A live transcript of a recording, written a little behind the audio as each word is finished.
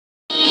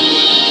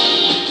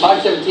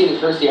517 and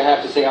Kirstie, I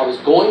have to say, I was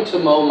going to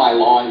mow my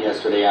lawn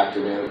yesterday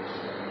afternoon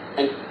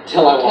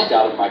until I walked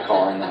out of my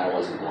car, and then I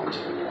wasn't going to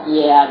anymore.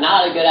 Yeah,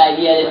 not a good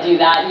idea to do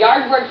that.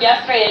 Yard work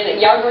yesterday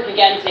and yard work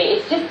again today.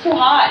 It's just too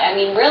hot. I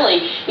mean,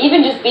 really,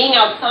 even just being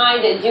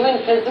outside and doing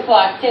physical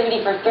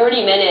activity for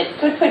 30 minutes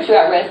could put you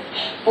at risk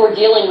for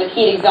dealing with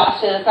heat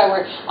exhaustion. That's why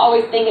we're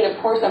always thinking, of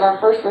course, of our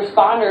first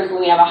responders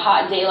when we have a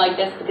hot day like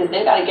this, because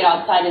they've got to get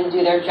outside and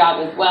do their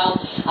job as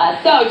well.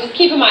 So just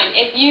keep in mind,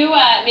 if you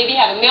maybe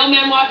have a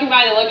mailman walking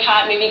by that look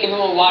hot, maybe give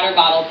them a water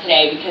bottle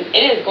today, because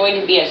it is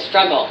going to be a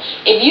struggle.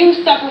 If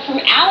you suffer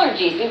from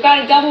allergies, we've got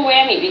a double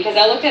whammy, because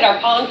I looked at our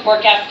pollen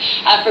forecast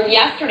from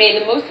yesterday,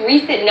 and the most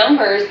recent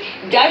numbers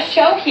does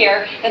show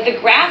here that the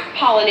grass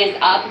pollen is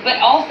up, but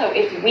also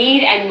it's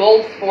weed and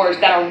mold spores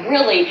that are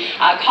really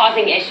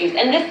causing issues.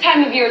 And this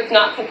time of year, it's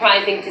not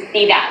surprising to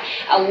see that.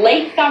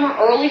 Late summer,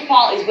 early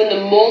fall is when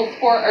the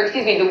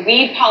the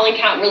weed pollen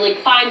count really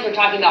climbs. We're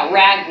talking about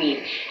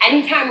ragweed.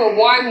 Anytime we're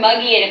warm,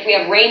 muggy, and if we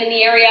have rain in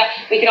the area,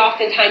 we can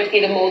oftentimes see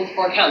the mold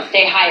spore count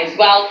stay high as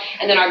well.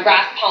 And then our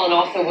grass pollen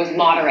also was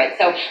moderate.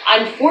 So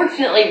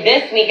unfortunately,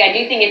 this week, I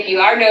do think if you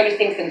are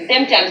noticing some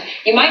symptoms,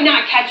 you might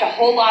not catch a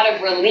whole lot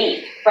of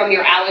relief from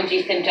your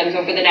allergy symptoms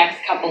over the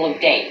next couple of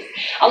days.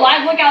 A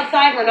live look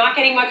outside, we're not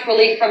getting much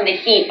relief from the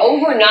heat.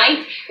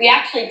 Overnight, we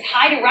actually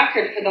tied a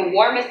record for the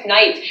warmest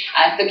night.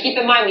 So keep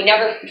in mind, we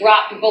never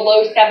dropped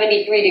below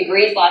 73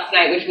 degrees last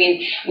night, which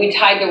means we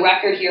tied the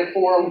record here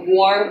for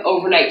warm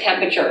overnight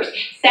temperatures.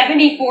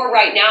 74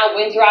 right now,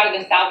 winds are out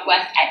of the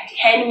southwest at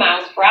 10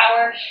 miles per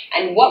hour.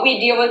 And what we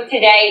deal with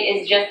today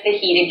is just the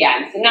heat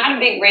again. So not a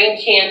big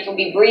rain chance. It'll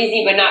be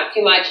breezy, but not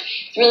too much.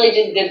 It's really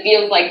just, it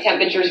feels like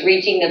temperatures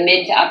reaching the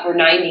mid to upper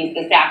 90s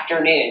this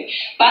afternoon.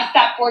 Bus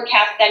stop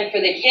forecast then for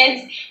the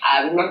kids.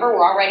 Remember,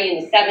 we're already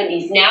in the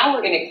 70s now.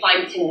 We're going to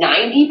climb to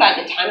 90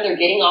 by the time they're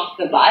getting off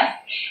the bus.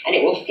 And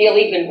it will feel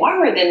even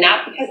warmer than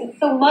that because it's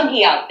so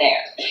muggy out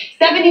there.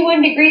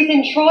 71 degrees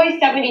in Troy,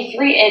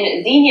 73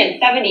 in Xenia, and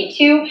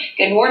 72.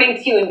 Good morning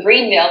to you in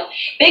Greenville.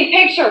 Big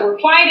picture, we're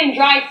quiet and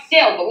dry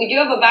still, but we do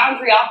have a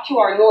boundary off to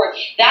our north.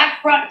 That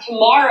front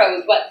tomorrow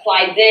is what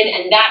slides in,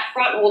 and that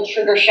front will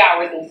trigger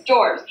showers and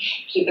storms.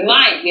 Keep in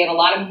mind, we have a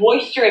lot of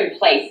moisture in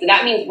place, so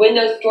that means when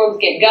those storms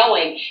get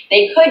going,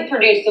 they could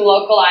produce some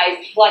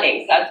localized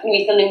flooding. So that's going to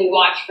be something we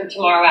watch for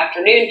tomorrow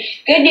afternoon.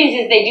 Good news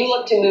is they do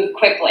look to move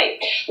quickly.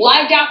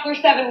 Live Doppler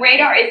 7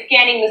 radar is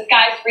scanning the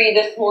skies for you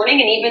this morning,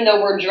 and even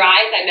though we're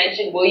dry, as I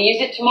mentioned, we'll use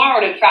it tomorrow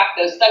to track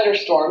those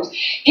thunderstorms.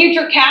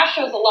 Futurecast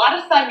shows a lot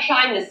of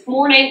sunshine this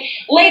morning.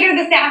 Later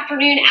this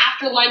afternoon,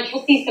 after lunch,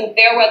 we'll see some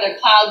fair weather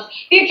clouds.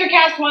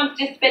 Futurecast wants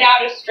to spit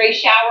out a stray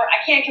shower.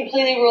 I can't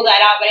completely rule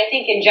that out, but I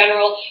think in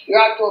general, your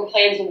outdoor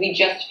plans will be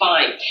just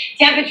fine.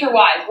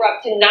 Temperature-wise, we're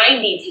up to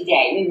 90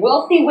 today. We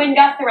will see wind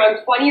gusts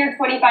around 20 or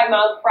 25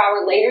 miles per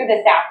hour later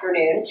this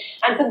afternoon.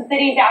 And some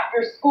cities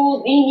after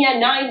school, Xenia,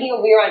 90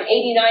 will be around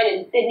 89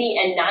 in Sydney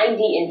and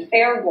 90 in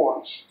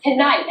Fairborn.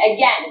 Tonight,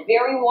 again,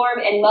 very warm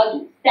and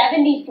muggy.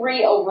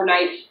 73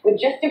 overnight with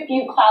just a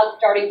few clouds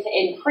starting to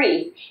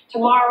increase.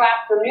 Tomorrow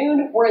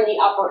afternoon, we're in the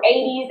upper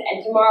 80s,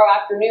 and tomorrow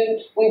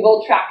afternoon, we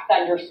will track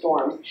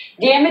thunderstorms.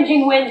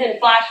 Damaging winds and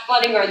flash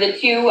flooding are the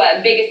two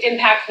biggest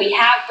impacts we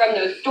have from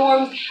those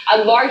storms.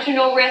 A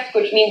marginal risk,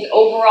 which means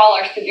overall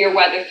our severe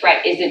weather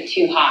threat isn't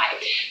too high.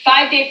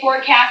 5-day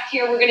forecast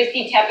here. We're going to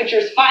see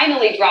temperatures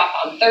finally drop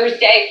on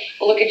Thursday.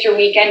 We'll look at your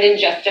weekend in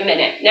just a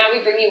minute. Now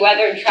we bring you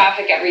weather and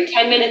traffic every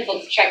 10 minutes.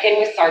 Let's check in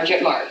with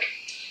Sergeant Mark.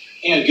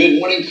 And good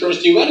morning,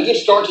 Kirstie. We had a good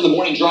start to the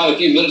morning drive a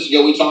few minutes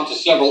ago. We talked to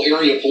several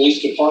area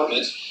police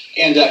departments.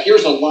 And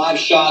here's a live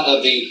shot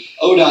of the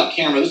ODOT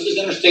camera. This is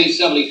Interstate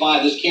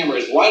 75. This camera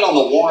is right on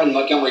the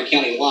Warren-Montgomery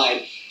County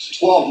line.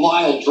 It's a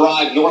 12-mile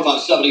drive north on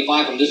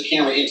 75 from this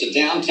camera into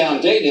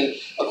downtown Dayton.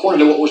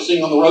 According to what we're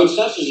seeing on the road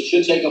sensors, it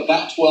should take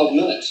about 12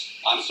 minutes.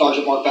 I'm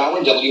Sergeant Mark Bauer,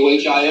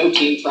 WHIO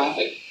Team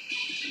Traffic.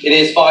 It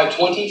is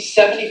 5:20,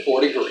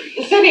 74 degrees.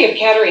 The city of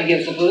Kettering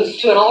gives a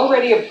boost to an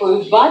already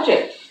approved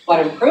budget. What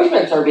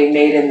improvements are being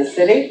made in the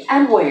city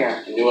and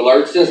where? New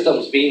alert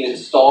systems being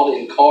installed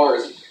in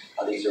cars.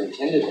 These are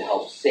intended to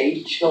help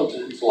save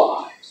children's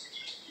lives.